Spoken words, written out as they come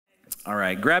All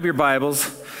right, grab your Bibles,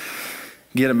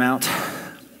 get them out.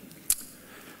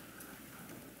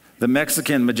 The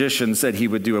Mexican magician said he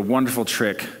would do a wonderful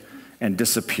trick and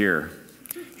disappear.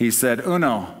 He said,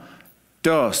 uno,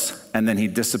 dos, and then he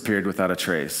disappeared without a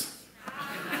trace.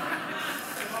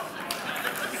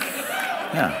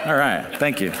 Yeah, all right,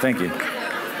 thank you.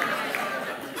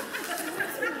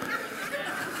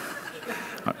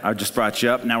 I just brought you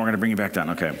up, now we're going to bring you back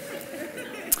down, okay.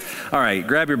 All right,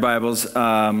 grab your Bibles.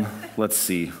 Let's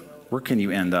see, where can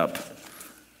you end up?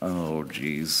 Oh,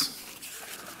 geez.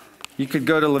 You could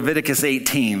go to Leviticus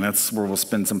 18. That's where we'll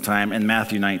spend some time. And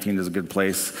Matthew 19 is a good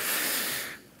place.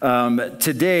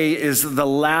 Today is the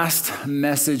last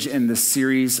message in the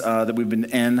series that we've been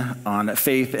in on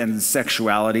faith and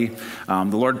sexuality. The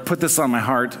Lord put this on my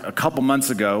heart a couple months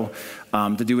ago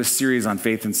to do a series on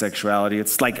faith and sexuality.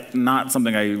 It's like not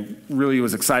something I really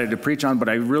was excited to preach on, but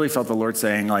I really felt the Lord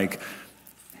saying like,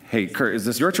 hey, Kurt, is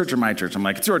this your church or my church? I'm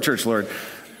like, it's your church, Lord.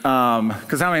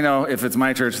 Because how many know if it's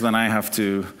my church, then I have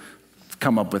to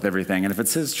come up with everything. And if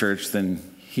it's his church, then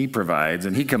he provides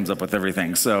and he comes up with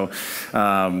everything. So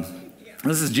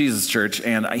this is Jesus' church.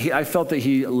 And I felt that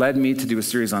he led me to do a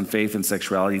series on faith and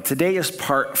sexuality. Today is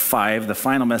part 5, the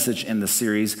final message in the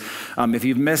series. If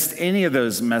you've missed any of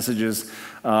those messages,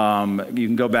 you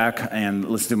can go back and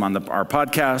listen to them on our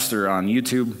podcast or on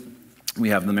YouTube. We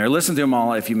have them there. Listen to them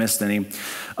all if you missed any.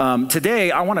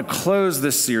 Today, I want to close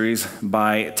this series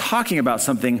by talking about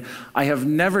something I have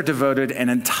never devoted an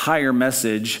entire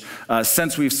message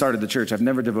since we've started the church. I've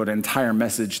never devoted an entire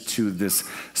message to this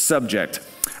subject.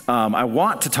 I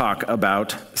want to talk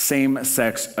about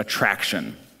same-sex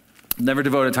attraction. Never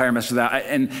devoted an entire message to that.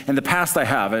 And in the past I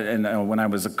have, and when I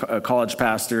was a college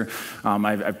pastor,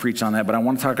 I preached on that, but I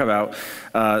want to talk about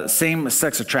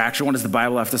same-sex attraction. What does the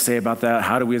Bible have to say about that?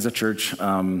 How do we as a church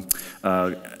handle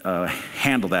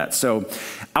that? So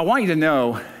I want you to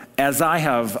know, as I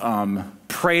have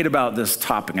prayed about this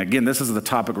topic, again, this is the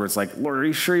topic where it's like, Lord, are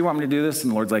you sure you want me to do this?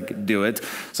 And the Lord's like, do it.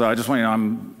 So I just want you to know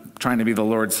I'm trying to be the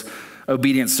Lord's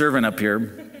obedient servant up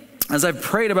here. As I've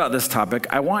prayed about this topic,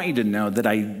 I want you to know that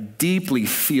I deeply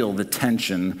feel the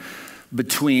tension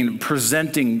between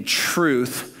presenting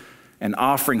truth and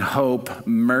offering hope,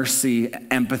 mercy,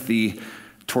 empathy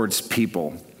towards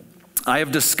people. I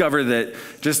have discovered that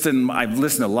I've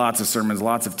listened to lots of sermons,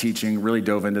 lots of teaching, really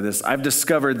dove into this. I've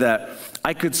discovered that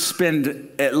I could spend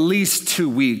at least 2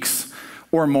 weeks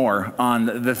or more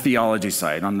on the theology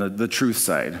side, on the truth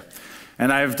side.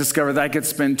 And I've discovered that I could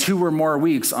spend 2 or more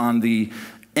weeks on the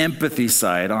empathy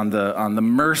side, on the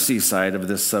mercy side of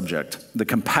this subject, the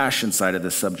compassion side of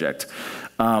this subject.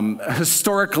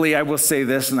 Historically, I will say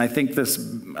this, and I think this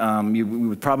we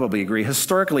would probably agree.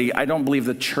 Historically, I don't believe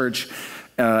the church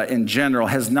in general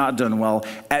has not done well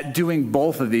at doing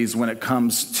both of these when it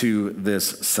comes to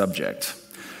this subject.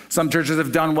 Some churches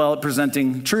have done well at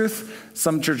presenting truth.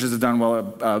 Some churches have done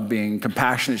well at being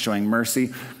compassionate, showing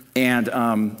mercy. And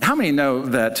how many know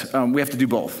that we have to do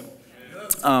both?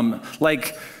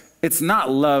 It's not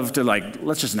love to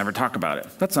let's just never talk about it.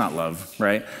 That's not love,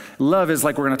 right? Love is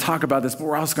we're going to talk about this, but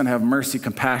we're also going to have mercy,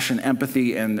 compassion,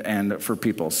 empathy, and for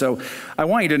people. So I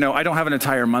want you to know I don't have an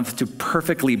entire month to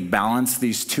perfectly balance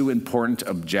these 2 important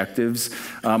objectives.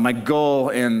 My goal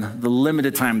in the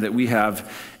limited time that we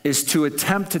have is to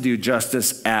attempt to do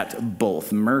justice at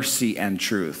both mercy and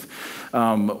truth.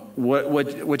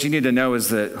 What you need to know is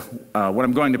that what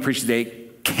I'm going to preach today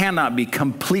cannot be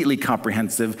completely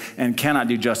comprehensive and cannot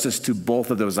do justice to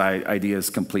both of those ideas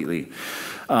completely.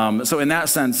 So in that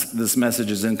sense, this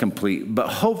message is incomplete. But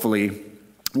hopefully,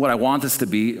 what I want this to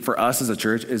be for us as a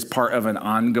church is part of an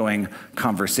ongoing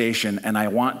conversation, and I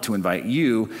want to invite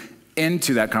you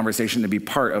into that conversation to be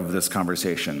part of this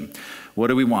conversation. What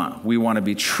do we want? We want to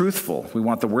be truthful. We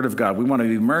want the Word of God. We want to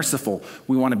be merciful.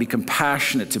 We want to be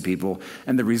compassionate to people.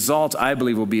 And the result, I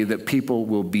believe, will be that people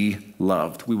will be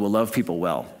loved. We will love people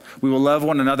well. We will love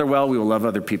one another well. We will love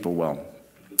other people well.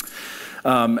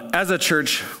 As a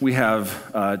church, we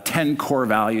have 10 core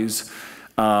values.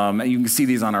 And you can see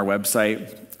these on our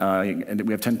website. And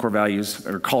we have 10 core values,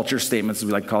 or culture statements, as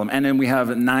we like to call them. And then we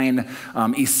have 9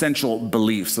 essential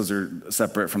beliefs. Those are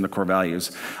separate from the core values.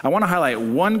 I want to highlight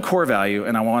 1 core value,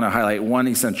 and I want to highlight 1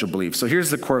 essential belief. So here's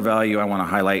the core value I want to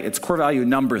highlight. It's core value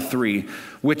number 3,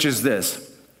 which is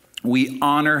this: we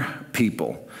honor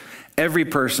people. Every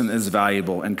person is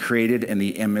valuable and created in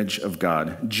the image of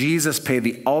God. Jesus paid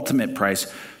the ultimate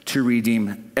price to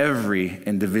redeem every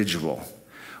individual.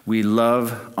 We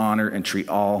love, honor, and treat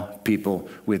all people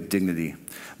with dignity.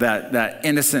 That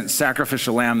innocent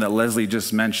sacrificial lamb that Leslie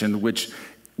just mentioned, which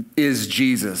is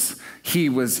Jesus. He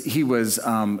was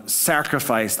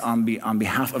sacrificed on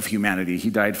behalf of humanity. He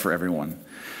died for everyone.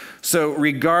 So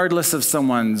regardless of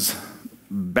someone's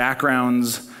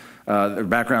backgrounds,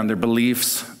 their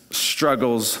beliefs,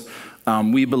 struggles,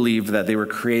 we believe that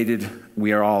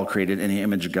we are all created in the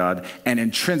image of God, and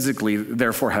intrinsically,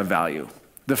 therefore, have value.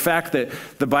 The fact that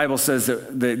the Bible says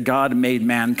that God made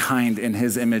mankind in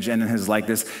his image and in his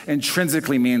likeness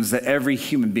intrinsically means that every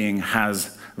human being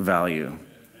has value.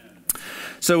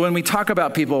 So when we talk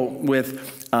about people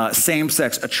with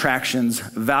same-sex attractions,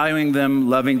 valuing them,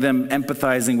 loving them,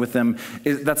 empathizing with them,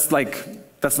 that's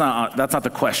not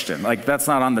the question. Like, that's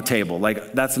not on the table.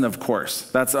 Like, that's an of course.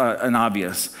 That's an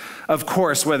obvious. Of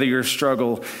course, whether your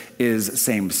struggle is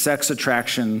same-sex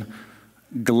attraction,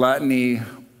 gluttony,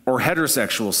 or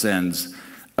heterosexual sins,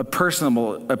 a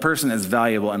person is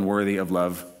valuable and worthy of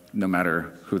love no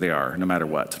matter who they are, no matter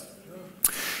what.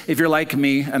 If you're like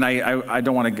me, and I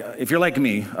don't want to, if you're like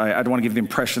me, I don't want to give the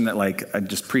impression that like I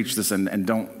just preach this and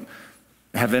don't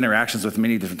have interactions with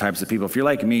many different types of people. If you're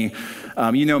like me,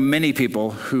 you know many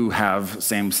people who have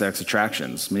same-sex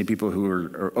attractions, many people who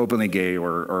are openly gay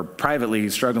or privately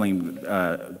struggling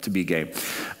to be gay.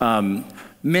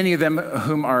 Many of them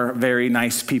whom are very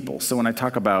nice people. So when I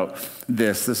talk about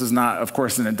this is not, of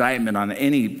course, an indictment on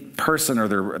any person or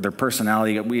their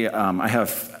personality. I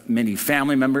have many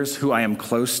family members who I am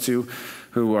close to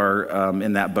who are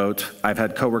in that boat. I've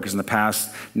had coworkers in the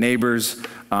past, neighbors,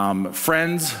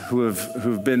 friends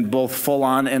who've been both full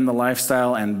on in the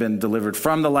lifestyle and been delivered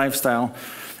from the lifestyle.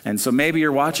 And so maybe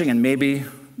you're watching and maybe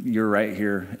you're right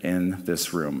here in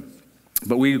this room.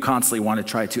 But we constantly want to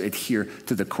try to adhere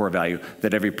to the core value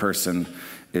that every person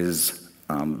is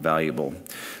valuable.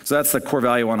 So that's the core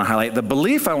value I want to highlight. The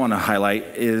belief I want to highlight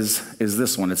is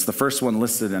this one. It's the first one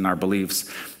listed in our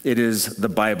beliefs. It is the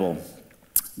Bible.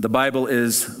 The Bible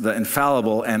is the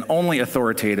infallible and only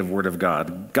authoritative word of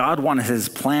God. God wanted his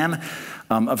plan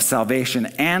of salvation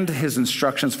and his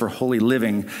instructions for holy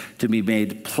living to be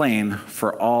made plain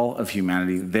for all of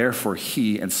humanity. Therefore,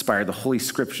 he inspired the Holy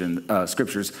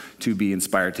Scriptures to be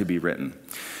inspired to be written.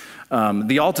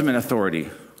 The ultimate authority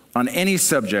on any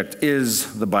subject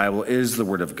is the Bible, is the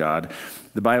Word of God.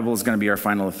 The Bible is going to be our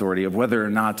final authority of whether or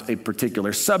not a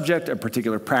particular subject, a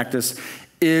particular practice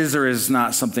is or is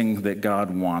not something that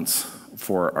God wants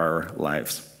for our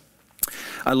lives.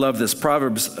 I love this.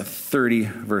 Proverbs 30,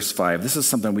 verse 5. This is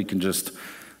something we can just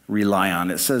rely on.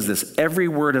 It says this: every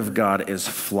word of God is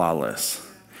flawless.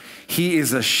 He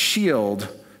is a shield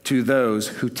to those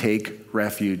who take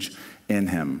refuge in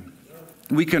him.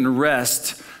 We can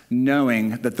rest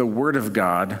knowing that the word of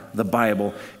God, the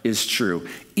Bible, is true.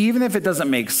 Even if it doesn't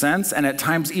make sense, and at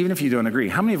times, even if you don't agree.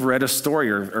 How many have read a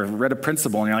story or read a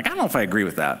principle and you're like, I don't know if I agree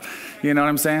with that. You know what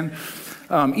I'm saying?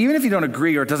 Even if you don't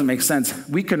agree or it doesn't make sense,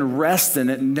 we can rest in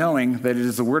it knowing that it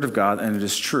is the word of God and it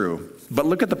is true. But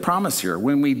look at the promise here.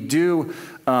 When we do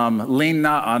lean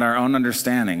not on our own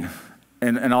understanding,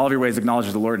 and in all of your ways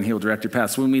acknowledge the Lord and he will direct your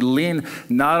paths. When we lean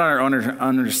not on our own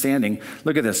understanding,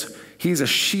 look at this. He's a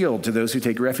shield to those who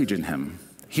take refuge in him.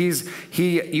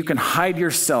 You can hide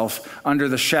yourself under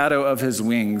the shadow of his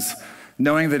wings,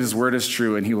 knowing that his word is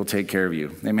true and he will take care of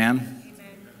you. Amen?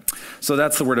 So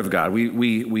that's the word of God.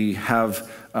 We have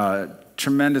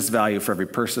tremendous value for every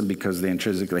person because they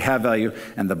intrinsically have value,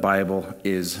 and the Bible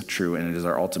is true, and it is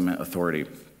our ultimate authority.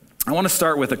 I want to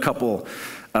start with a couple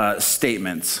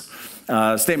statements.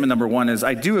 Statement number one is,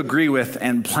 I do agree with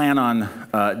and plan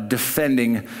on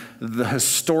defending the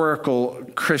historical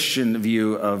Christian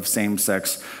view of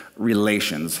same-sex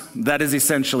relations. That is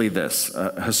essentially this.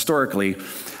 Historically,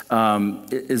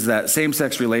 is that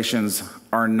same-sex relations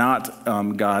are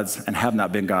not God's and have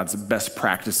not been God's best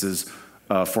practices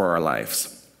for our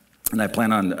lives. And I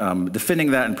plan on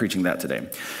defending that and preaching that today.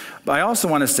 But I also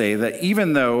want to say that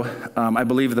even though I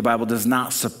believe the Bible does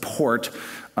not support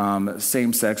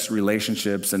same-sex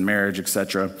relationships and marriage,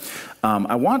 etc.,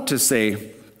 I want to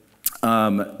say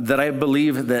that I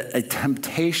believe that a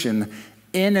temptation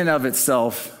in and of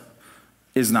itself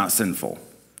is not sinful.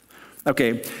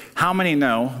 Okay, how many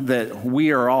know that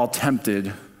we are all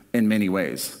tempted in many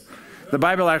ways? The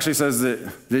Bible actually says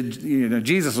that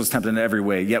Jesus was tempted in every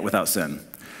way, yet without sin.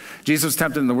 Jesus was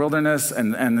tempted in the wilderness,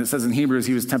 and it says in Hebrews,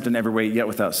 he was tempted in every way, yet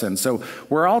without sin. So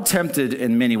we're all tempted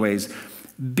in many ways.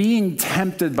 Being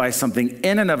tempted by something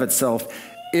in and of itself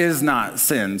is not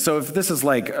sin. So if this is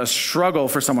like a struggle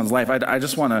for someone's life, I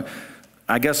just want to,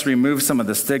 I guess, remove some of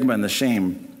the stigma and the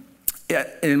shame.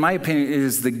 In my opinion, it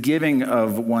is the giving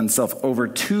of oneself over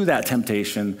to that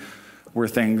temptation where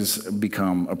things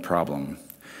become a problem.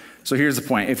 So here's the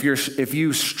point. If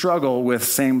you struggle with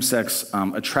same-sex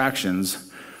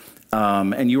attractions,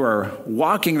 and you are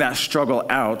walking that struggle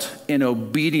out in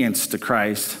obedience to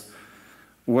Christ,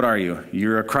 what are you?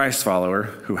 You're a Christ follower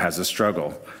who has a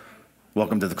struggle.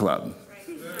 Welcome to the club.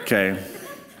 Okay?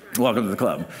 Welcome to the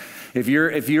club. If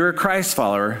you're a Christ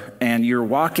follower and you're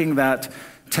walking that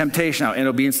temptation out in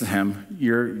obedience to him,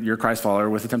 you're a Christ follower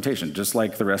with a temptation, just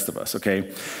like the rest of us,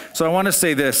 okay? So I want to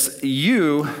say this,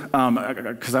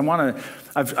 because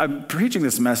I'm preaching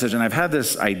this message and I've had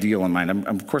this ideal in mind.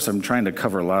 Of course, I'm trying to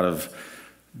cover a lot of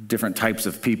different types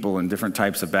of people and different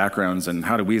types of backgrounds and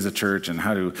how do we as a church and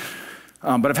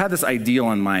but I've had this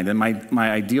ideal in mind, and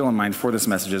my ideal in mind for this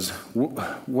message is,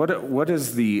 what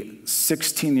is the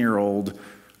 16-year-old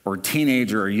or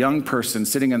teenager or young person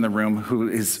sitting in the room who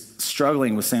is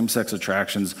struggling with same-sex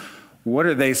attractions, what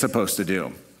are they supposed to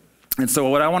do? And so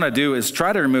what I want to do is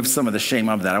try to remove some of the shame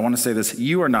of that. I want to say this,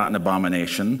 you are not an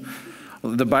abomination.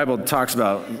 The Bible talks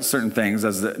about certain things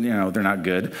as, they're not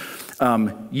good.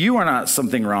 You are not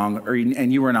something wrong,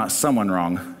 and you are not someone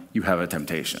wrong. You have a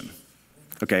temptation,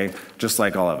 okay? Just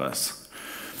like all of us.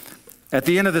 At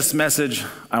the end of this message,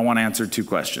 I want to answer two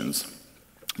questions.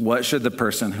 What should the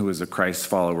person who is a Christ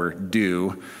follower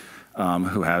do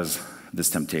who has this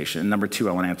temptation? And number two,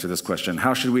 I want to answer this question.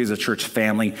 How should we as a church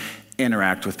family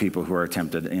interact with people who are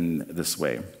tempted in this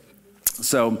way?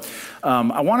 So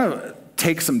I want to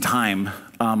take some time.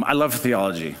 I love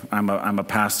theology. I'm a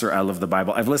pastor. I love the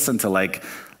Bible. I've listened to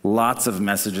lots of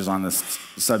messages on this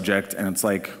subject, and it's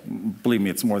believe me,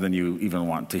 it's more than you even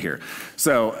want to hear.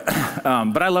 So,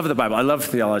 but I love the Bible. I love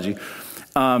theology.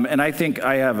 And I think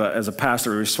I have, as a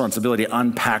pastor, a responsibility to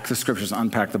unpack the scriptures,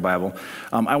 unpack the Bible.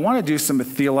 I want to do some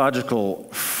theological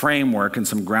framework and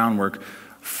some groundwork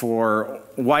for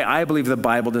why I believe the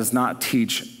Bible does not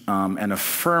teach an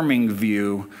affirming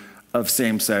view of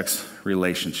same-sex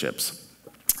relationships.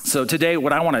 So today,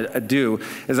 what I want to do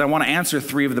is I want to answer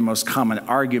three of the most common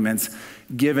arguments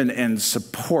given in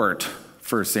support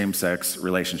for same-sex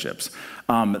relationships.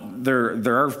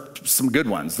 There are some good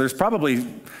ones. There's probably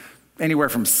anywhere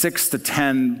from 6 to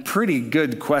 10 pretty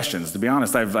good questions. To be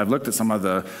honest, I've looked at some of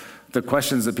the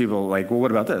questions that people well,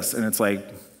 what about this? And it's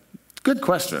good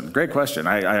question, great question.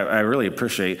 I really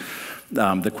appreciate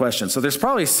the question. So there's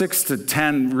probably 6 to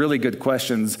 10 really good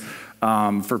questions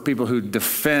for people who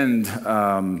defend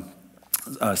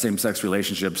same-sex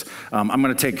relationships. I'm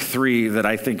going to take three that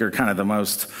I think are kind of the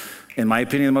most, in my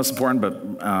opinion, the most important,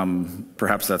 but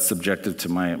perhaps that's subjective to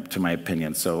my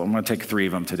opinion. So I'm going to take three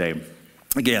of them today.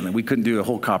 Again, we couldn't do a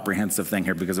whole comprehensive thing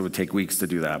here because it would take weeks to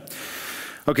do that.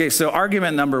 Okay, so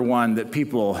argument number one that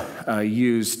people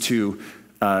use to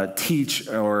teach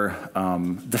or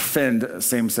defend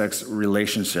same-sex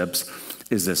relationships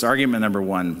is this. Argument number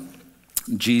one,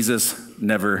 Jesus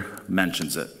never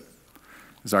mentions it.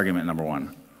 This is argument number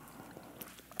one.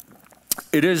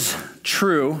 It is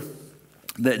true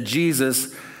that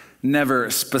Jesus never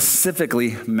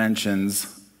specifically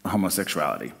mentions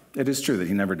homosexuality. It is true that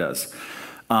he never does.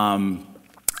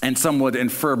 And some would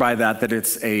infer by that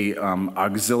it's a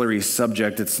auxiliary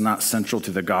subject. It's not central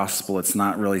to the gospel. It's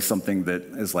not really something that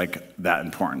is that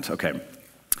important. Okay.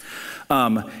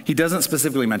 He doesn't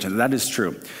specifically mention it. That is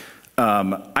true.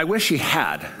 I wish he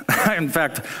had. In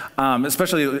fact,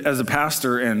 especially as a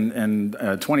pastor in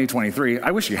 2023,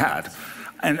 I wish he had.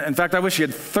 And in fact, I wish he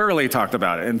had thoroughly talked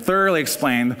about it and thoroughly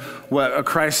explained what a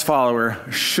Christ follower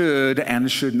should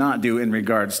and should not do in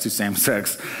regards to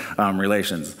same-sex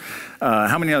relations.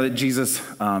 How many know that Jesus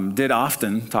did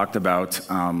often talk about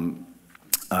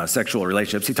sexual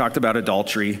relationships? He talked about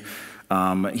adultery.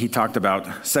 He talked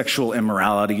about sexual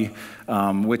immorality,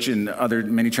 which in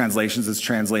many translations is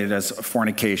translated as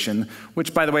fornication,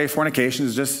 which, by the way, fornication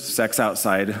is just sex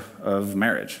outside of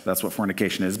marriage. That's what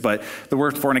fornication is. But the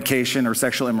word fornication or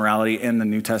sexual immorality in the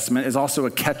New Testament is also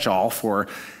a catch-all for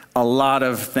a lot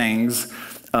of things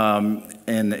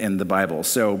in the Bible.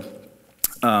 So,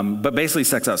 but basically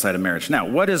sex outside of marriage. Now,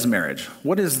 what is marriage?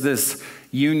 What is this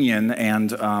union,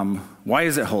 and why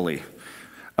is it holy?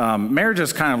 Marriage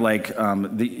is kind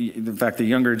of in fact, the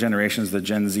younger generations, the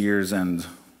Gen Zers, and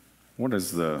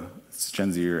it's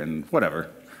Gen Z and whatever.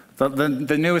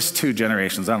 The newest two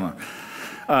generations, I don't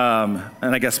know.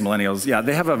 And I guess millennials, yeah,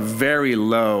 they have a very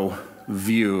low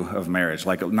view of marriage,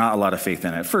 not a lot of faith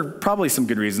in it, for probably some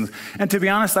good reasons. And to be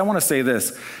honest, I want to say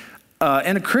this.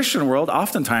 In a Christian world,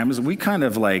 oftentimes we kind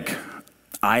of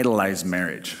idolize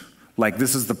marriage.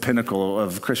 This is the pinnacle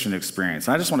of Christian experience.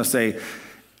 And I just want to say,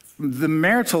 the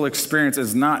marital experience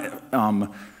is not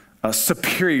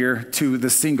superior to the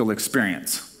single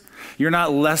experience. You're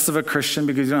not less of a Christian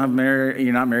because you're not married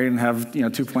and have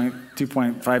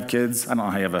 2.5 kids. I don't know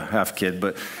how you have a half kid,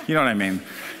 but you know what I mean.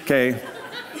 Okay,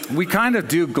 we kind of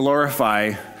do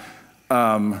glorify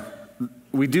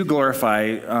we do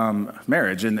glorify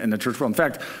marriage in the church world. In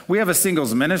fact, we have a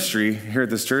singles ministry here at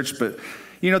this church, but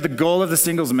the goal of the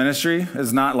singles ministry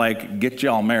is not like, get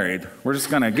y'all married. We're just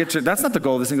going to get you. That's not the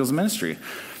goal of the singles ministry.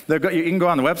 You can go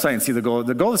on the website and see the goal.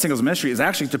 The goal of the singles ministry is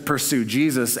actually to pursue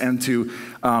Jesus and to,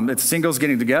 it's singles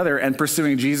getting together and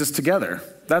pursuing Jesus together.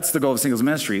 That's the goal of singles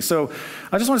ministry. So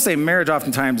I just want to say marriage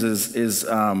oftentimes is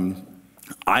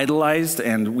idolized,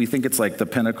 and we think it's like the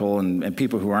pinnacle, and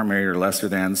people who aren't married are lesser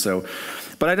than. So,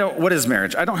 but what is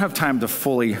marriage? I don't have time to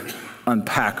fully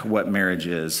unpack what marriage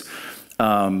is.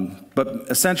 But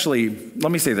essentially,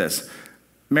 let me say this.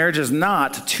 Marriage is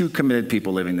not two committed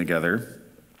people living together.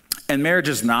 And marriage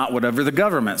is not whatever the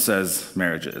government says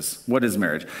marriage is. What is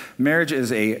marriage? Marriage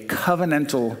is a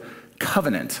covenantal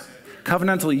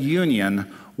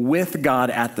union with God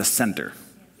at the center.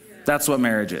 That's what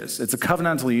marriage is. It's a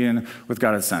covenantal union with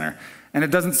God at the center. And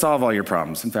it doesn't solve all your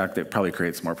problems. In fact, it probably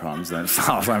creates more problems than it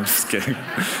solves. I'm just kidding.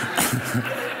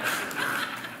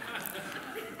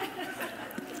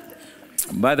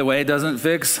 By the way, it doesn't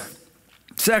fix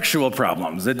sexual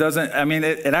problems. It doesn't,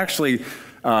 it actually,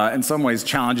 in some ways,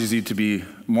 challenges you to be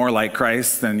more like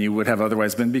Christ than you would have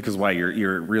otherwise been, because why?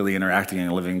 You're really interacting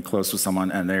and living close with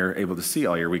someone, and they're able to see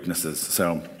all your weaknesses.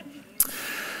 So,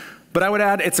 but I would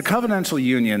add, it's a covenantal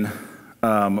union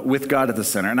with God at the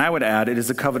center. And I would add, it is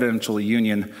a covenantal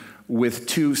union with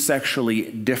two sexually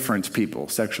different people,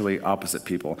 sexually opposite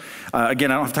people.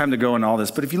 Again, I don't have time to go into all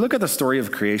this, but if you look at the story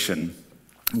of creation,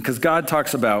 because God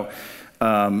talks about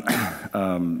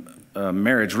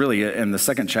marriage really in the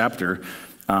second chapter,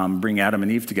 bring Adam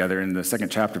and Eve together in the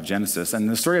second chapter of Genesis. And in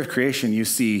the story of creation, you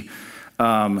see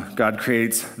God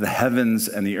creates the heavens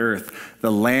and the earth,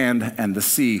 the land and the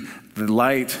sea, the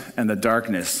light and the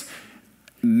darkness,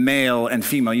 male and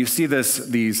female. You see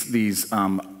these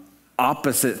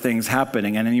opposite things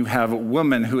happening, and then you have a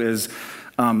woman who is,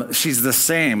 she's the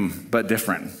same but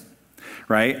different.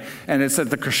 Right? And it's at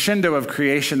the crescendo of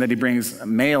creation that he brings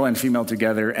male and female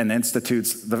together and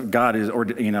institutes,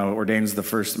 ordains the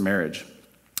first marriage.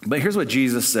 But here's what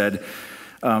Jesus said,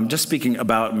 just speaking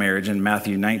about marriage in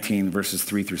Matthew 19, verses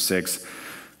 3 through 6.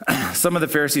 Some of the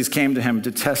Pharisees came to him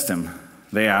to test him.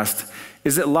 They asked,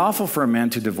 "Is it lawful for a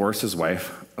man to divorce his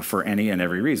wife for any and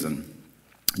every reason?"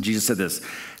 Jesus said this,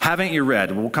 "Haven't you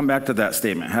read?" We'll come back to that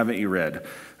statement. Haven't you read?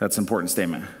 That's an important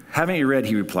statement. "Haven't you read,"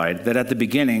 he replied, "that at the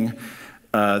beginning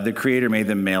the Creator made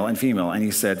them male and female? And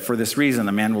he said, for this reason,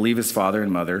 a man will leave his father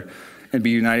and mother and be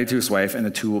united to his wife, and the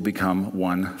two will become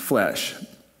one flesh.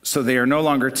 So they are no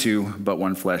longer two, but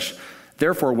one flesh.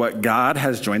 Therefore, what God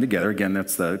has joined together," again,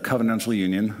 that's the covenantal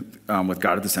union with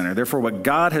God at the center. "Therefore, what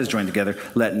God has joined together,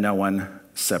 let no one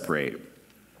separate."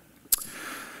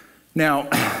 Now,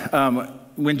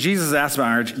 when Jesus is asked about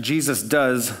marriage, Jesus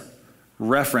does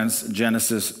reference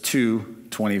Genesis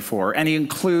 2:24, and he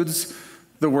includes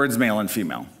the words male and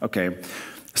female. Okay,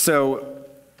 so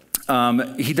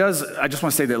he does. I just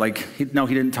want to say that, he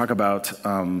didn't talk about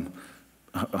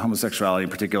homosexuality in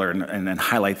particular and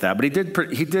highlight that, but he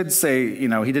did say,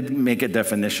 he did make a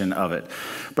definition of it.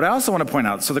 But I also want to point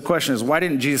out. So the question is, why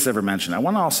didn't Jesus ever mention it? I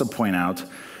want to also point out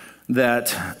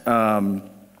that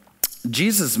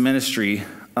Jesus' ministry,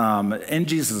 in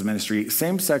Jesus' ministry,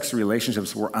 same-sex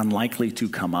relationships were unlikely to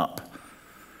come up.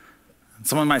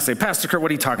 Someone might say, "Pastor Kurt,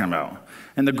 what are you talking about?"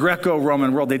 In the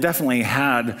Greco-Roman world, they definitely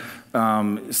had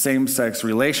same-sex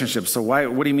relationships. So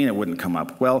what do you mean it wouldn't come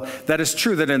up? Well, that is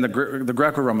true that in the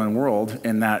Greco-Roman world,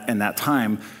 in that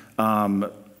time,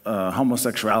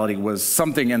 homosexuality was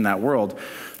something in that world.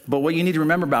 But what you need to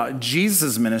remember about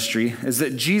Jesus' ministry is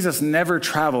that Jesus never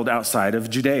traveled outside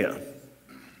of Judea.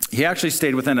 He actually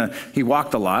he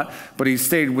walked a lot, but he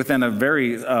stayed within a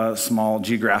very small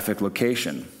geographic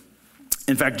location.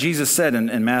 In fact, Jesus said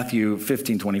in Matthew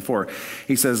 15:24,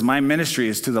 he says, "My ministry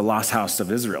is to the lost house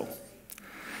of Israel."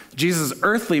 Jesus'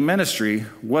 earthly ministry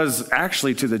was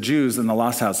actually to the Jews in the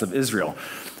lost house of Israel.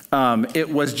 It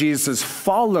was Jesus'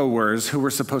 followers who were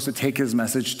supposed to take his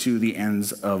message to the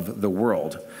ends of the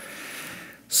world.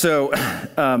 So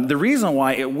the reason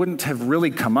why it wouldn't have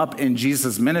really come up in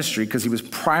Jesus' ministry, because he was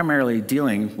primarily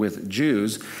dealing with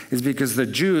Jews, is because the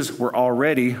Jews were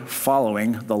already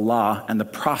following the law and the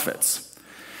prophets.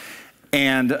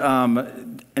 And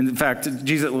in fact,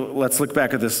 Jesus, let's look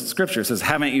back at this scripture. It says,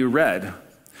 "Haven't you read?"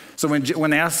 So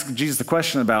when they ask Jesus the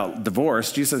question about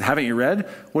divorce, Jesus says, "Haven't you read?"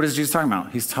 What is Jesus talking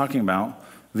about? He's talking about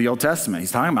the Old Testament.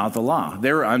 He's talking about the law.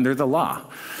 They were under the law.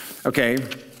 Okay,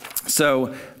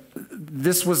 so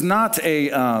this was not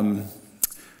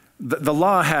The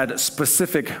law had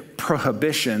specific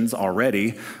prohibitions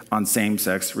already on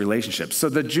same-sex relationships. So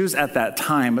the Jews at that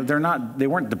time, they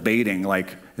weren't debating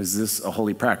like, is this a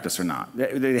holy practice or not?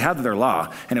 They had their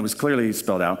law, and it was clearly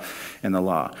spelled out in the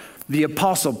law. The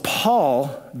Apostle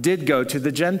Paul did go to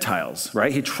the Gentiles,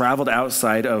 right? He traveled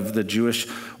outside of the Jewish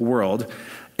world.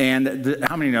 And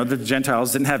how many know that the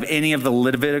Gentiles didn't have any of the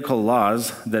Levitical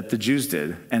laws that the Jews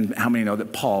did? And how many know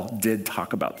that Paul did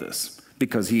talk about this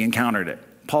because he encountered it?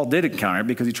 Paul did encounter it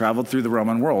because he traveled through the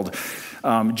Roman world.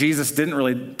 Jesus didn't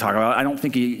really talk about it. I don't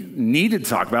think he needed to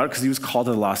talk about it because he was called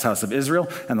to the lost house of Israel.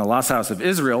 And the lost house of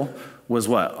Israel was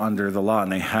what? Under the law,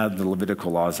 and they had the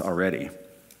Levitical laws already.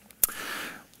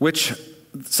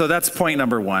 So that's point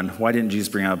number one. Why didn't Jesus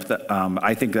bring it up?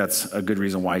 I think that's a good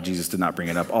reason why Jesus did not bring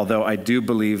it up. Although I do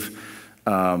believe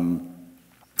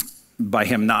by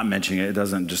him not mentioning it, it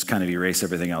doesn't just kind of erase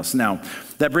everything else. Now,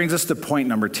 that brings us to point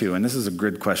number two, and this is a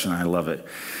good question. I love it.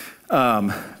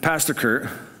 Pastor Kurt,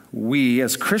 we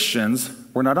as Christians,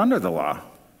 we're not under the law.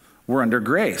 We're under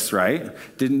grace, right?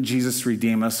 Didn't Jesus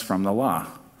redeem us from the law?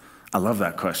 I love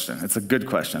that question. It's a good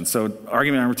question. So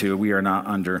argument number two, we are not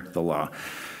under the law.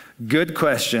 Good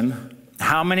question.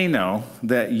 How many know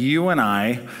that you and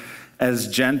I, as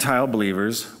Gentile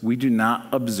believers, we do not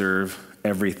observe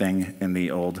everything in the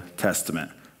Old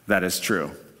Testament? That is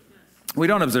true. We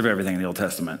don't observe everything in the Old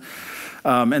Testament.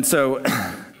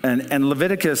 And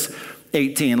Leviticus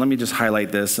 18, let me just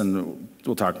highlight this and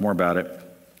we'll talk more about it.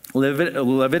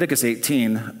 Leviticus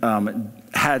 18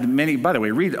 had many, by the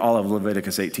way, read all of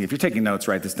Leviticus 18. If you're taking notes,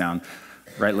 write this down.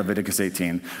 Right, Leviticus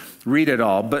 18. Read it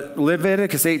all. But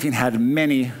Leviticus 18 had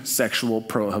many sexual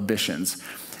prohibitions.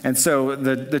 And so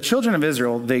the children of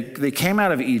Israel, they came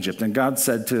out of Egypt, and God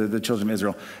said to the children of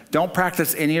Israel, don't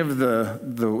practice any of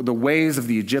the ways of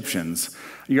the Egyptians.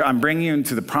 I'm bringing you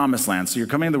into the promised land. So you're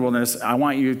coming into the wilderness. I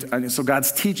want you to, so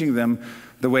God's teaching them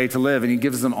the way to live, and he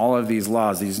gives them all of these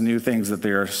laws, these new things that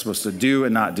they are supposed to do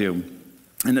and not do.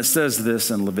 And it says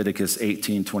this in Leviticus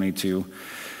 18:22.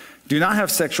 Do not have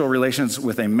sexual relations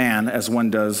with a man as one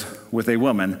does with a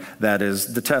woman. That is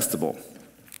detestable.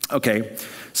 Okay,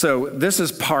 so this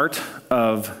is part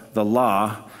of the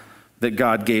law that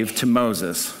God gave to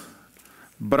Moses.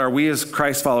 But are we as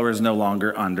Christ followers no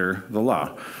longer under the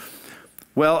law?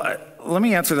 Well, let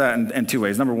me answer that in two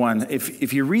ways. Number one,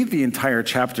 if you read the entire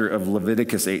chapter of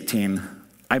Leviticus 18,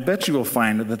 I bet you will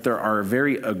find that there are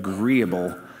very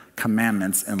agreeable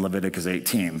commandments in Leviticus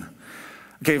 18.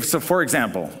 Okay, so for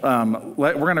example,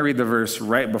 we're going to read the verse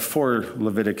right before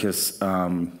Leviticus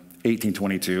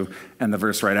 18:22 and the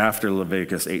verse right after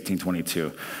Leviticus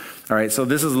 18:22. All right, so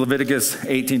this is Leviticus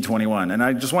 18:21, and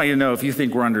I just want you to know if you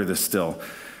think we're under this still.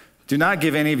 Do not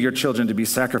give any of your children to be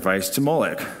sacrificed to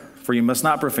Molech, for you must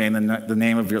not profane the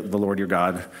name of the Lord your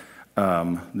God.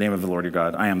 Name of the Lord your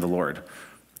God. I am the Lord.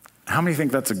 How many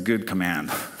think that's a good command?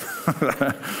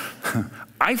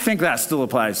 I think that still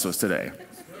applies to us today.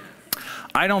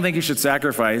 I don't think you should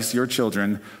sacrifice your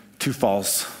children to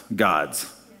false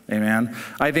gods. Amen?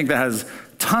 I think that has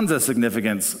tons of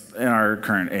significance in our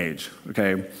current age,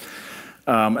 okay?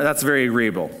 That's very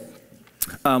agreeable.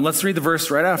 Let's read the verse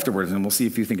right afterwards, and we'll see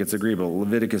if you think it's agreeable.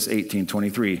 Leviticus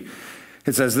 18:23.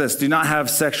 It says this, do not have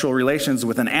sexual relations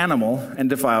with an animal and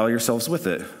defile yourselves with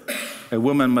it. A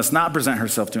woman must not present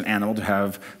herself to an animal to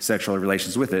have sexual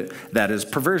relations with it. That is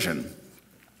perversion.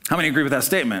 How many agree with that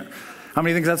statement? How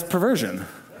many think that's perversion?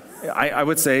 I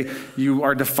would say you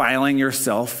are defiling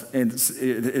yourself in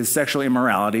sexual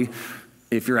immorality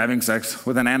if you're having sex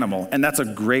with an animal. And that's a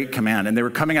great command. And they were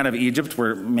coming out of Egypt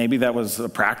where maybe that was a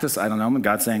practice, I don't know, and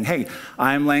God's saying, hey,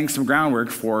 I'm laying some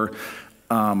groundwork for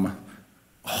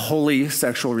holy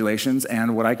sexual relations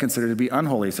and what I consider to be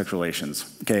unholy sexual relations,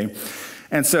 okay?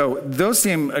 And so those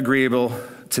seem agreeable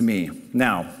to me.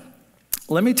 Now,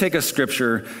 let me take a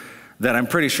scripture that I'm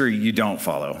pretty sure you don't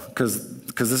follow, because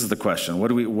this is the question.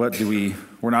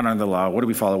 We're not under the law. What do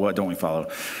we follow? What don't we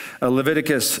follow?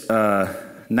 Leviticus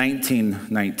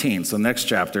 19:19. So next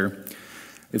chapter,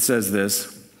 it says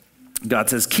this. God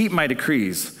says, keep my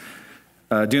decrees.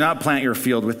 Do not plant your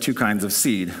field with two kinds of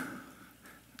seed.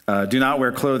 Do not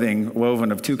wear clothing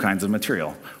woven of two kinds of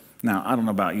material. Now, I don't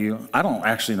know about you. I don't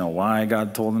actually know why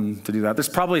God told him to do that. There's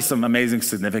probably some amazing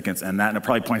significance in that, and it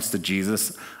probably points to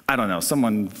Jesus. I don't know.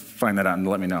 Someone find that out and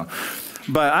let me know.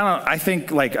 But I think,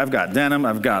 like, I've got denim,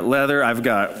 I've got leather, I've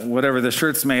got whatever the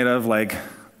shirt's made of. Like,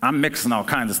 I'm mixing all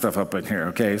kinds of stuff up in here,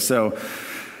 okay? So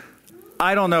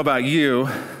I don't know about you.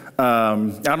 I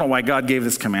don't know why God gave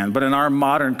this command, but in our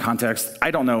modern context,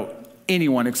 I don't know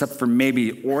anyone except for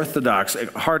maybe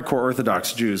hardcore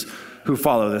Orthodox Jews who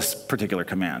follow this particular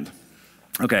command.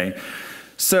 Okay,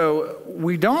 So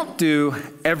we don't do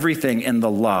everything in the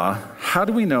law. How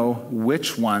do we know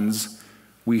which ones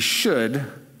we should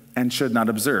and should not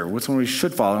observe? Which ones we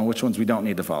should follow and which ones we don't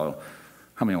need to follow?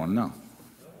 How many want to know?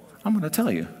 I'm going to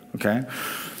tell you, okay?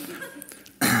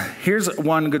 Here's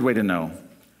one good way to know.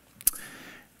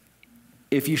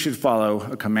 If you should follow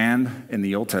a command in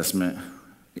the Old Testament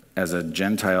as a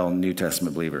Gentile New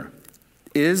Testament believer,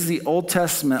 is the Old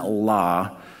Testament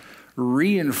law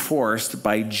reinforced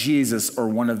by Jesus or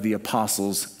one of the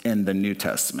apostles in the New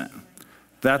Testament?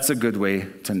 That's a good way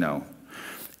to know.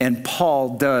 And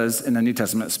Paul does, in the New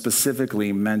Testament,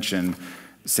 specifically mention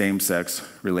same-sex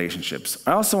relationships.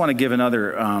 I also want to give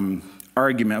another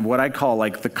argument, what I call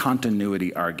like the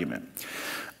continuity argument.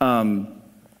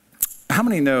 How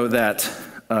many know that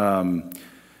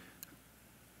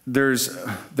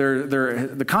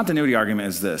the continuity argument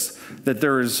is this, that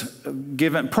there's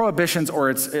given prohibitions, or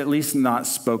it's at least not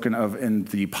spoken of in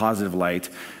the positive light,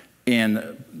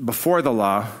 before the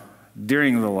law,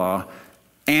 during the law,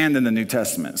 and in the New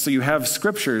Testament. So you have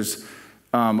scriptures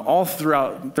all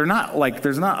throughout. They're not like,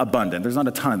 there's not abundant, there's not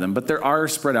a ton of them, but there are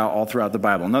spread out all throughout the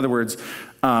Bible. In other words,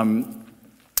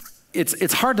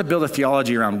 it's hard to build a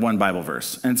theology around one Bible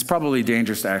verse, and it's probably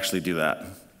dangerous to actually do that.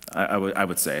 I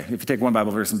would say. If you take one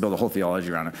Bible verse and build a whole theology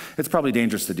around it, it's probably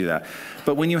dangerous to do that.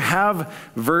 But when you have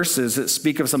verses that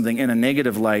speak of something in a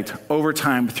negative light over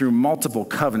time through multiple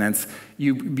covenants,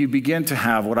 you begin to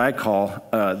have what I call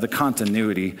the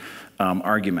continuity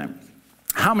argument.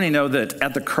 How many know that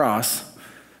at the cross,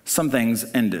 some things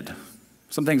ended?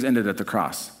 Some things ended at the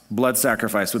cross. Blood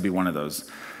sacrifice would be one of those.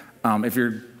 If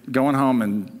you're going home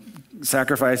and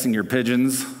sacrificing your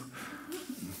pigeons,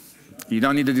 you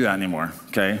don't need to do that anymore,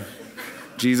 okay?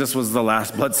 Jesus was the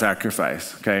last blood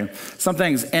sacrifice, okay? Some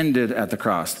things ended at the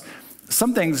cross.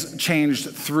 Some things changed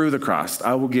through the cross.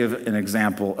 I will give an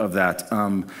example of that.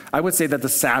 I would say that the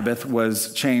Sabbath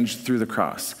was changed through the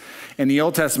cross. In the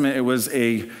Old Testament,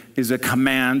 is a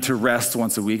command to rest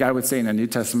once a week. I would say in the New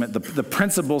Testament, the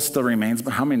principle still remains,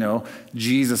 but how many know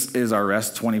Jesus is our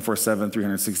rest 24/7,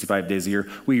 365 days a year?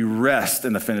 We rest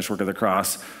in the finished work of the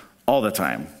cross all the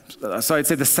time. So I'd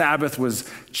say the Sabbath was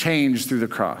changed through the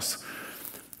cross.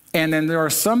 And then there are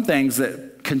some things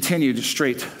that continued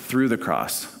straight through the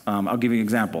cross. I'll give you an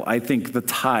example. I think the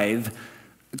tithe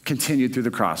continued through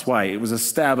the cross. Why? It was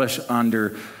established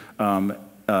under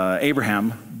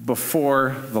Abraham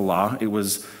before the law. It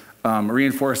was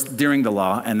reinforced during the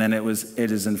law, and then it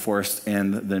is enforced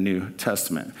in the New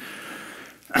Testament.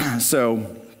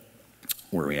 So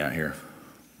where are we at here?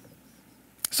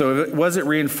 So was it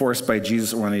reinforced by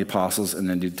Jesus or one of the apostles in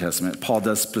the New Testament? Paul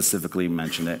does specifically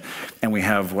mention it, and we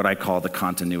have what I call the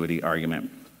continuity argument.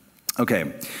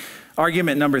 Okay,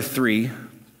 argument number 3,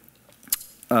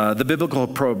 the biblical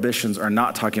prohibitions are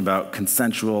not talking about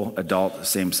consensual adult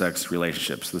same-sex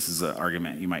relationships. This is an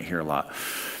argument you might hear a lot.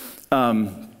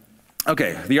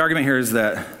 Okay, the argument here is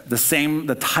that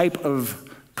the type of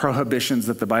prohibitions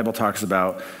that the Bible talks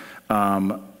about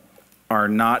are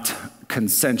not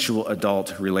consensual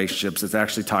adult relationships. It's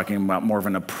actually talking about more of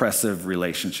an oppressive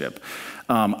relationship.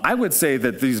 I would say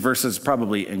that these verses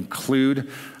probably include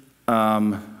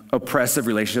oppressive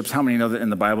relationships. How many know that in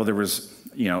the Bible there was,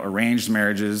 arranged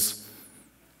marriages,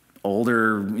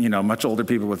 much older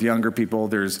people with younger people.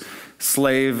 There's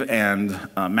slave and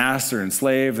master and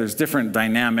slave. There's different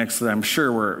dynamics that I'm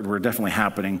sure were definitely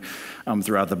happening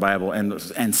throughout the Bible.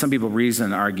 And some people reason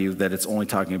and argue that it wasn't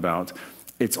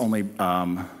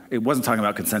talking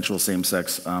about consensual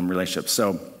same-sex relationships.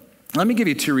 So let me give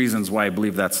you 2 reasons why I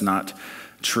believe that's not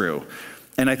true.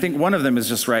 And I think one of them is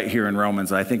just right here in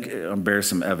Romans. I think it bears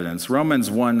some evidence. Romans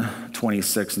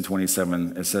 1:26 and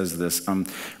 27, it says this.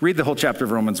 Read the whole chapter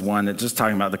of Romans 1. It's just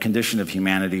talking about the condition of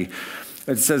humanity.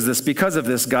 It says this: because of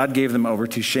this, God gave them over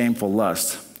to shameful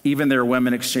lust. Even their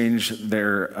women exchanged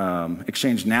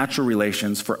natural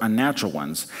relations for unnatural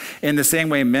ones. In the same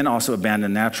way, men also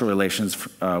abandoned natural relations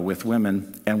with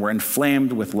women and were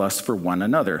inflamed with lust for one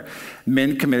another.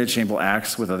 Men committed shameful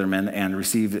acts with other men and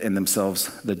received in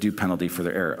themselves the due penalty for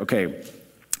their error. Okay,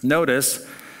 notice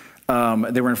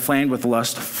they were inflamed with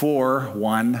lust for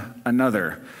one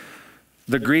another.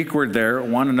 The Greek word there,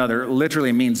 one another,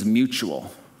 literally means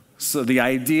mutual. So the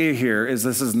idea here is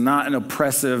this is not an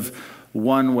oppressive,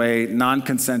 one-way,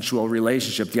 non-consensual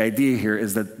relationship. The idea here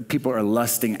is that people are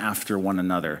lusting after one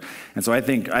another. And so I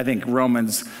think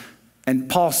Romans, and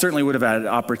Paul certainly would have had an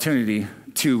opportunity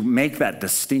to make that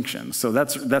distinction. So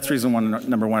that's reason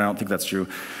number one, I don't think that's true.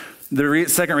 The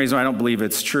second reason I don't believe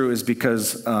it's true is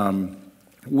because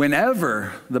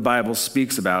whenever the Bible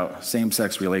speaks about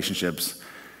same-sex relationships,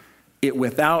 it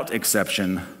without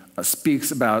exception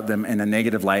speaks about them in a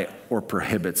negative light or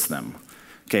prohibits them.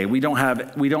 Okay, we don't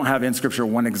have in Scripture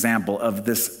one example of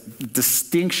this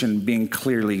distinction being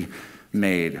clearly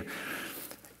made.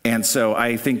 And so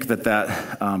I think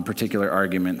that particular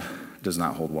argument does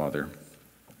not hold water.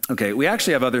 Okay, we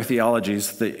actually have other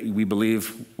theologies that we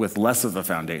believe with less of a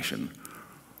foundation.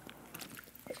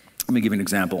 Let me give you an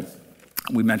example.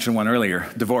 We mentioned one earlier,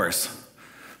 divorce.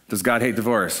 Does God hate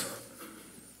divorce?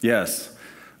 Yes.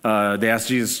 They asked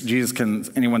Jesus, can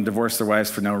anyone divorce their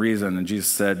wives for no reason? And Jesus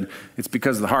said, it's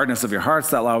because of the hardness of your hearts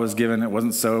that law was given. It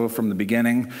wasn't so from the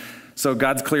beginning. So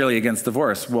God's clearly against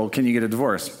divorce. Well, can you get a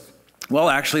divorce? Well,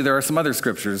 actually, there are some other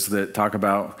scriptures that talk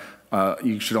about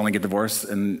you should only get divorced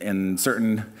in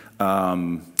certain,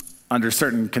 under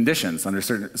certain conditions, under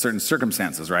certain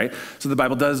circumstances, right? So the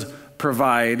Bible does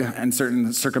provide, in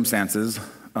certain circumstances,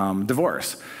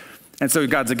 divorce. And so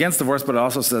God's against divorce, but it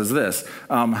also says this.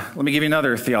 Let me give you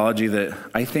another theology that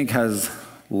I think has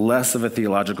less of a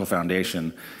theological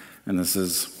foundation, and this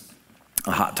is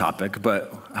a hot topic,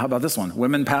 but how about this one?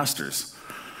 Women pastors,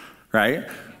 right?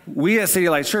 We at City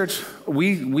Light Church,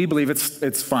 we believe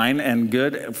it's fine and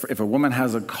good if a woman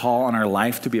has a call on her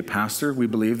life to be a pastor. We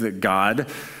believe that God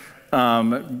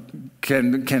can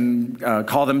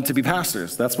call them to be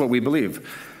pastors. That's what we believe.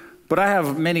 But I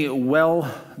have many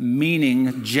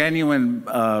well-meaning, genuine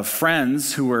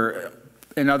friends who are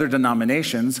in other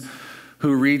denominations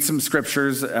who read some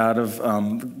scriptures out of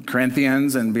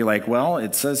Corinthians and be like, well,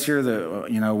 it says here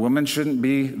that women shouldn't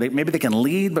be, maybe they can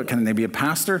lead, but can they be a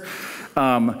pastor?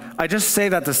 I just say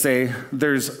that to say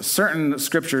there's certain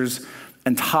scriptures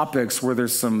and topics where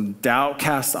there's some doubt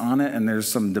cast on it and there's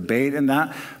some debate in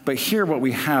that. But here what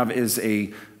we have is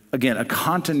a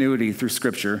continuity through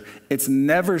Scripture. It's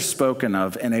never spoken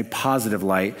of in a positive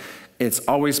light. It's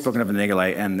always spoken of in a negative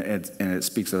light, and it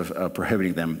speaks of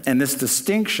prohibiting them. And this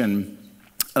distinction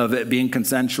of it being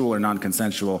consensual or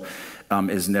non-consensual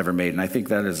is never made. And I think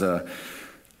that is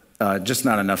just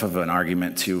not enough of an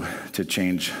argument to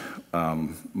change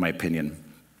my opinion.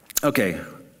 Okay,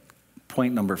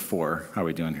 point number 4. How are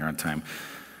we doing here on time?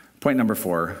 Point number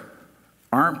 4,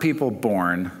 aren't people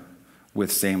born with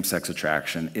same-sex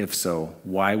attraction? If so,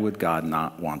 why would God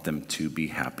not want them to be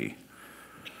happy?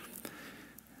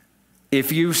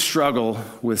 If you struggle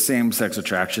with same-sex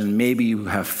attraction, maybe you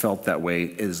have felt that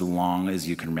way as long as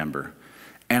you can remember.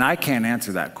 And I can't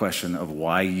answer that question of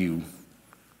why you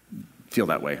feel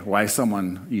that way, why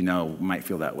someone might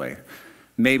feel that way.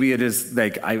 Maybe it is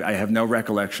like I have no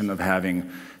recollection of having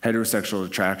heterosexual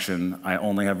attraction. I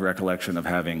only have recollection of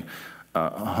having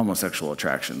homosexual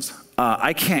attractions.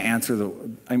 I can't answer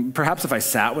perhaps if I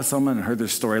sat with someone and heard their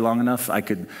story long enough, I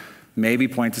could maybe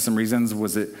point to some reasons.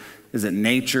 Is it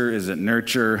nature? Is it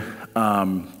nurture?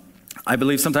 I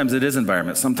believe sometimes it is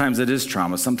environment. Sometimes it is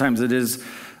trauma. Sometimes it is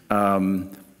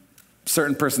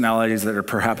certain personalities that are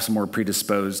perhaps more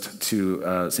predisposed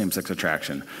to same-sex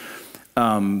attraction.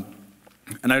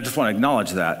 And I just want to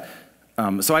acknowledge that.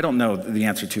 So I don't know the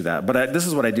answer to that, but this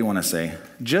is what I do want to say.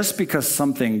 Just because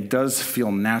something does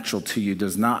feel natural to you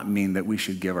does not mean that we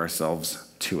should give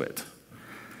ourselves to it.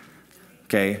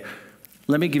 Okay?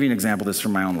 Let me give you an example of this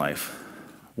from my own life.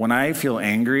 When I feel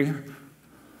angry,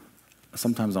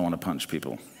 sometimes I want to punch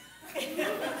people.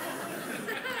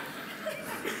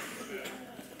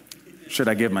 Should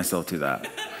I give myself to that?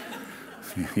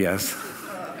 Yes.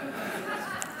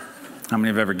 How many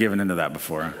have ever given into that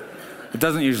before? It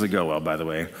doesn't usually go well, by the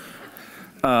way.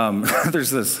 There's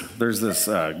this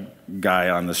guy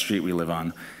on the street we live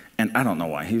on, and I don't know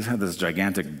why. He's had this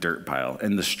gigantic dirt pile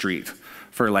in the street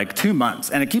for like 2 months,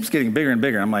 and it keeps getting bigger and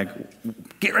bigger. I'm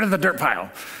like, get rid of the dirt pile.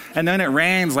 And then it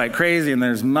rains like crazy, and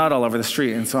there's mud all over the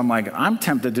street. And so I'm like, I'm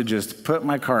tempted to just put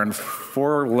my car in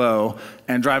 4 low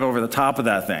and drive over the top of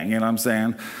that thing. You know what I'm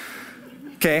saying?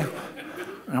 Okay.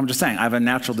 I'm just saying, I have a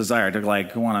natural desire to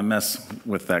want to mess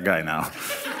with that guy now.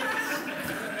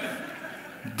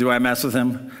 Do I mess with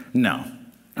him? No.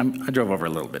 I drove over a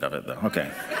little bit of it, though. Okay.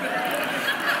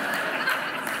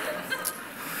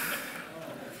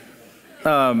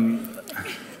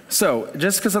 So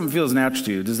just because something feels natural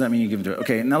to you, does that mean you give it to it?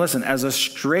 Okay, now listen, as a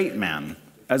straight man,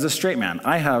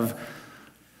 I have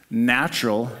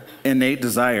natural, innate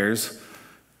desires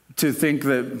to think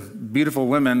that beautiful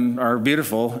women are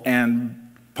beautiful, and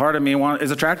part of me is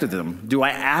attracted to them. Do I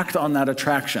act on that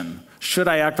attraction? Should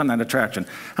I act on that attraction?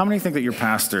 How many think that your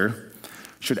pastor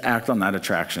should act on that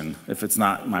attraction if it's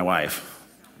not my wife?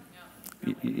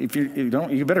 If you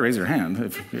don't, you better raise your hand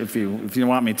if you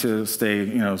want me to stay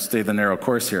the narrow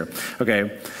course here.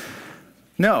 Okay.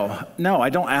 No, I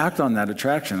don't act on that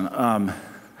attraction.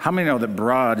 How many know that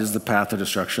broad is the path of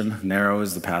destruction, narrow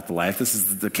is the path of life? This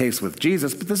is the case with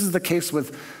Jesus, but this is the case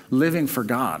with living for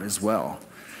God as well.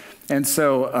 And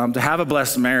so to have a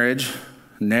blessed marriage,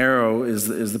 narrow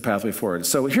is the pathway forward.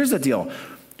 So here's the deal.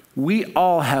 We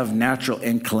all have natural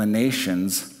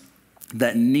inclinations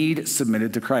that need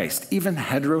submitted to Christ. Even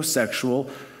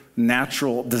heterosexual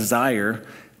natural desire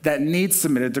that needs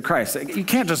submitted to Christ.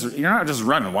 You're not just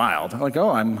running wild. Like, oh,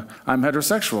 I'm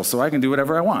heterosexual, so I can do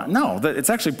whatever I want. No,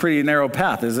 it's actually a pretty narrow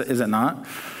path, is it not?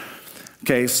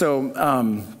 Okay, so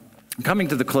coming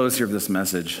to the close here of this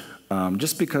message,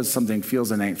 just because something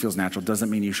feels innate, feels natural, doesn't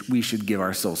mean we should give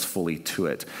ourselves fully to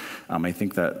it. I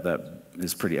think that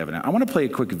is pretty evident. I want to play a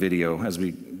quick video as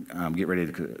we get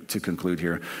ready to conclude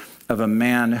here of a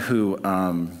man who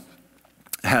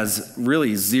has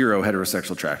really zero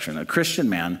heterosexual attraction, a Christian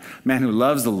man, a man who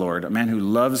loves the Lord, a man who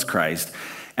loves Christ.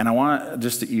 And I want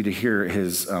just you to hear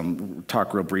his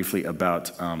talk real briefly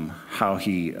about how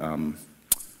he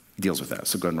deals with that.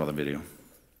 So go ahead and roll the video.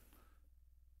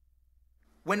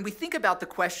 When we think about the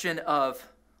question of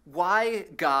why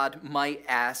God might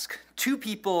ask two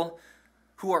people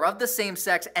who are of the same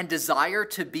sex and desire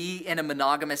to be in a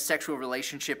monogamous sexual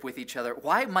relationship with each other,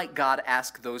 why might God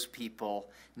ask those people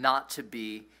not to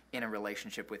be in a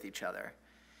relationship with each other?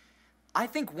 I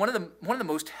think one of the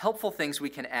most helpful things we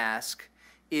can ask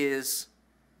is,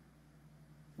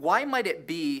 why might it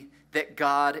be that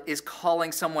God is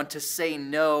calling someone to say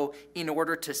no in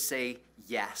order to say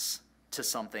yes to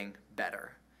something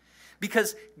better?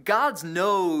 Because God's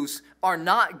no's are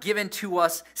not given to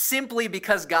us simply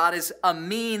because God is a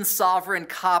mean sovereign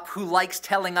cop who likes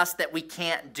telling us that we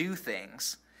can't do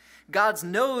things. God's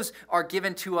no's are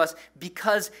given to us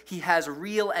because he has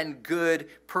real and good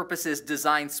purposes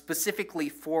designed specifically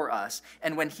for us.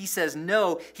 And when he says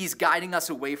no, he's guiding us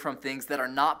away from things that are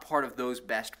not part of those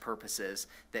best purposes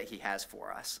that he has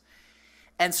for us.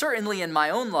 And certainly in my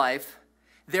own life,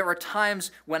 there are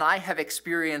times when I have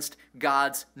experienced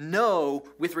God's no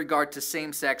with regard to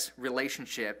same-sex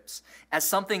relationships as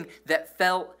something that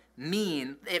felt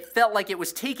mean. It felt like it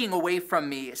was taking away from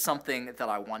me something that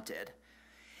I wanted.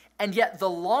 And yet, the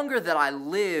longer that I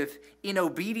live in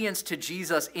obedience to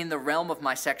Jesus in the realm of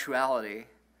my sexuality,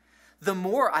 the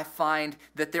more I find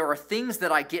that there are things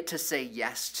that I get to say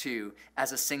yes to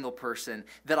as a single person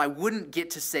that I wouldn't get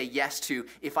to say yes to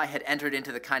if I had entered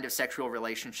into the kind of sexual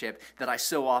relationship that I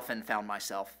so often found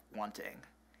myself wanting.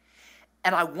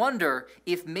 And I wonder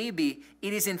if maybe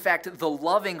it is in fact the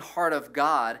loving heart of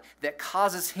God that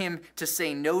causes him to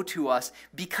say no to us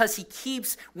because he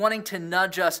keeps wanting to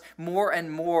nudge us more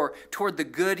and more toward the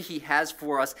good he has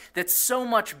for us that's so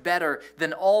much better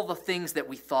than all the things that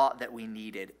we thought that we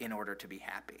needed in order to be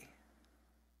happy.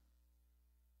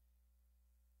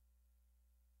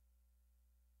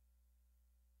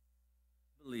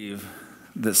 I believe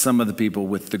that some of the people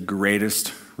with the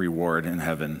greatest reward in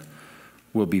heaven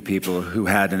will be people who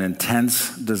had an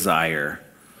intense desire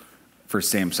for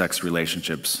same-sex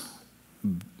relationships,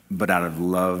 but out of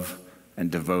love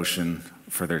and devotion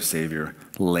for their Savior,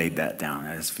 laid that down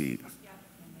at his feet.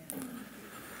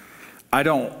 I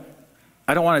don't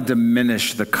want to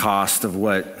diminish the cost of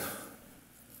what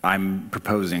I'm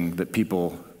proposing that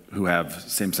people who have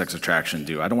same-sex attraction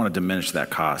do. I don't want to diminish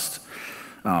that cost.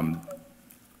 I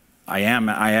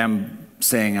am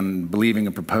saying and believing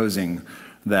and proposing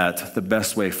that the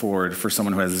best way forward for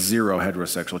someone who has zero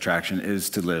heterosexual attraction is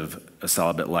to live a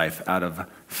celibate life out of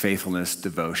faithfulness,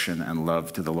 devotion, and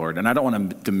love to the Lord. And I don't want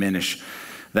to diminish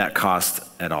that cost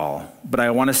at all. But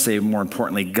I want to say, more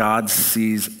importantly, God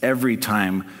sees every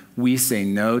time we say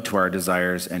no to our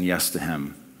desires and yes to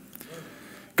him.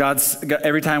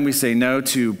 Every time we say no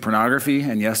to pornography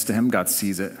and yes to him, God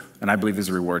sees it. And I believe there's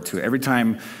a reward to it. Every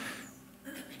time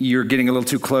you're getting a little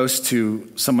too close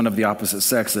to someone of the opposite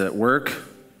sex at work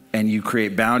and you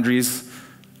create boundaries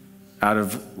out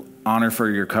of honor for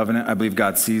your covenant, I believe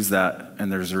God sees that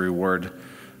and there's a reward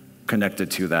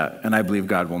connected to that. And I believe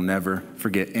God will never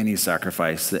forget any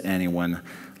sacrifice that anyone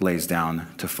lays down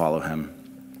to follow him.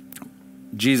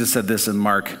 Jesus said this in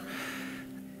Mark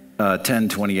 10,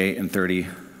 28 and 30. It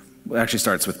actually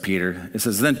starts with Peter. It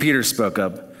says, "Then Peter spoke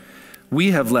up,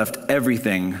 'We have left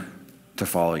everything to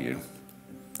follow you.'"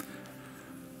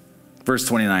 Verse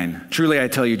 29, "Truly I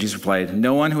tell you," Jesus replied,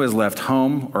 "no one who has left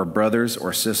home or brothers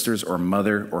or sisters or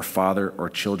mother or father or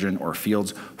children or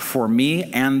fields for me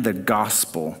and the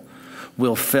gospel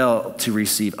will fail to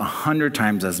receive 100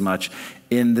 times as much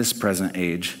in this present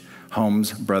age,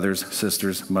 homes, brothers,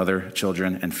 sisters, mother,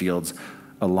 children, and fields,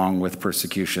 along with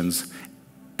persecutions,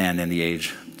 and in the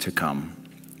age to come,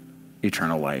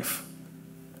 eternal life."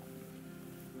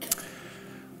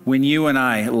 When you and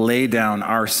I lay down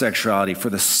our sexuality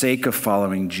for the sake of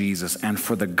following Jesus and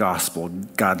for the gospel,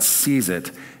 God sees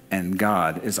it, and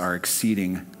God is our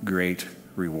exceeding great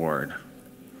reward.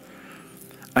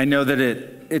 I know that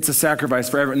it's a sacrifice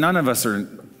for everyone. None of us are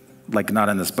like not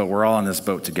in this boat. We're all in this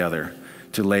boat together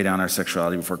to lay down our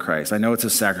sexuality before Christ. I know it's a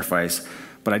sacrifice,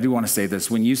 but I do want to say this.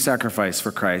 When you sacrifice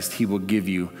for Christ, he will give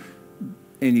you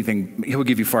anything. He will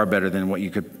give you far better than what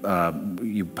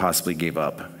you possibly gave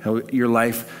up. Your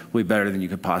life will be better than you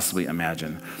could possibly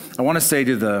imagine. I want to say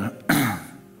to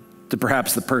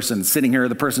perhaps the person sitting here, or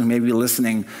the person who may be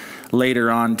listening later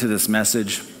on to this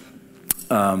message,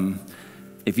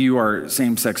 if you are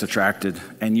same-sex attracted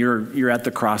and you're at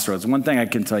the crossroads, one thing I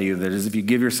can tell you that is if you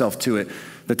give yourself to it,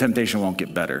 the temptation won't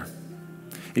get better.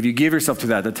 If you give yourself to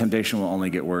that, the temptation will only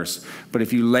get worse. But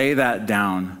if you lay that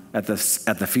down at the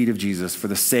feet of Jesus for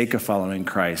the sake of following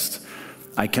Christ,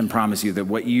 I can promise you that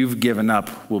what you've given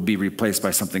up will be replaced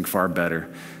by something far better.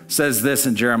 It says this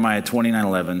in Jeremiah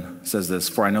 29:11, says this,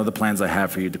 "For I know the plans I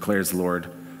have for you, declares the Lord."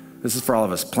 This is for all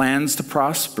of us. Plans to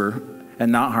prosper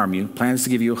and not harm you, plans to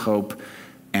give you hope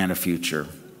and a future.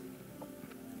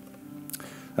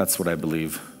 That's what I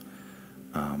believe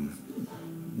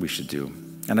we should do.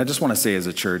 And I just want to say as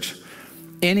a church,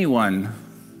 anyone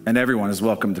and everyone is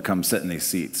welcome to come sit in these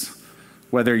seats.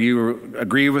 Whether you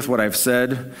agree with what I've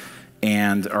said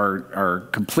and are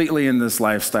completely in this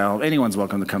lifestyle, anyone's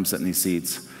welcome to come sit in these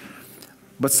seats.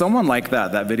 But someone like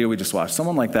that video we just watched,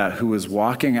 someone like that who is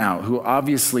walking out, who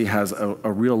obviously has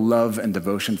a real love and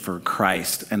devotion for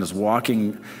Christ and is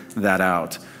walking that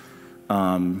out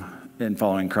in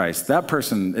following Christ, that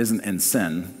person isn't in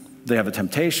sin. They have a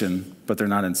temptation, but they're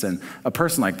not in sin. A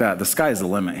person like that, the sky's the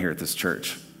limit here at this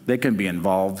church. They can be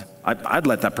involved. I'd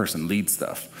let that person lead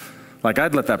stuff. Like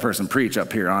I'd let that person preach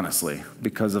up here, honestly,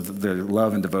 because of their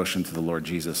love and devotion to the Lord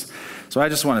Jesus. So I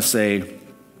just want to say,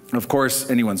 of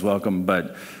course, anyone's welcome,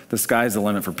 but the sky's the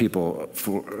limit for people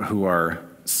who are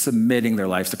submitting their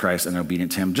lives to Christ and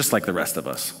obedient to him, just like the rest of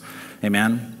us.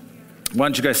 Amen? Why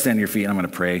don't you guys stand to your feet, and I'm going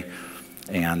to pray,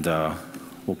 and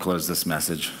we'll close this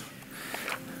message.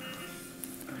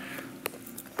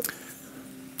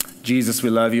 Jesus, we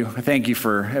love you. I thank you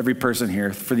for every person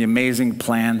here, for the amazing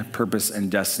plan, purpose, and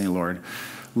destiny, Lord.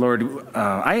 Lord,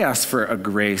 I ask for a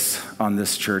grace on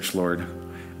this church, Lord.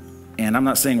 And I'm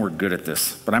not saying we're good at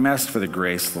this, but I'm asking for the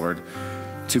grace, Lord,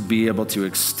 to be able to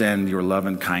extend your love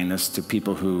and kindness to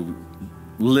people who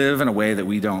live in a way that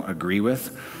we don't agree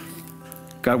with.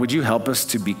 God, would you help us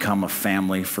to become a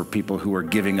family for people who are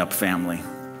giving up family?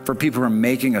 For people who are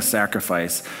making a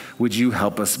sacrifice, would you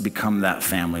help us become that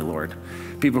family, Lord?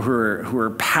 People who are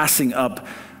passing up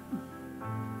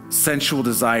sensual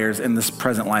desires in this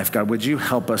present life, God, would you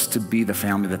help us to be the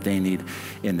family that they need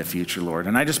in the future, Lord?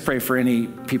 And I just pray for any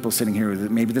people sitting here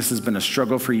that maybe this has been a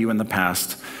struggle for you in the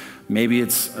past. Maybe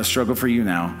it's a struggle for you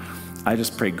now. I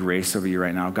just pray grace over you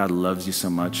right now. God loves you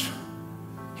so much.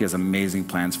 He has amazing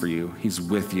plans for you. He's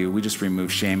with you. We just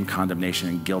remove shame, condemnation,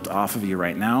 and guilt off of you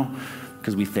right now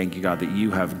because we thank you, God, that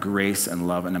you have grace and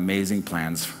love and amazing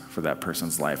plans for that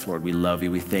person's life. Lord, we love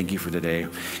you. We thank you for today.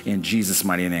 In Jesus'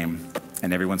 mighty name.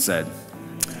 And everyone said,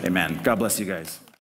 amen. God bless you guys.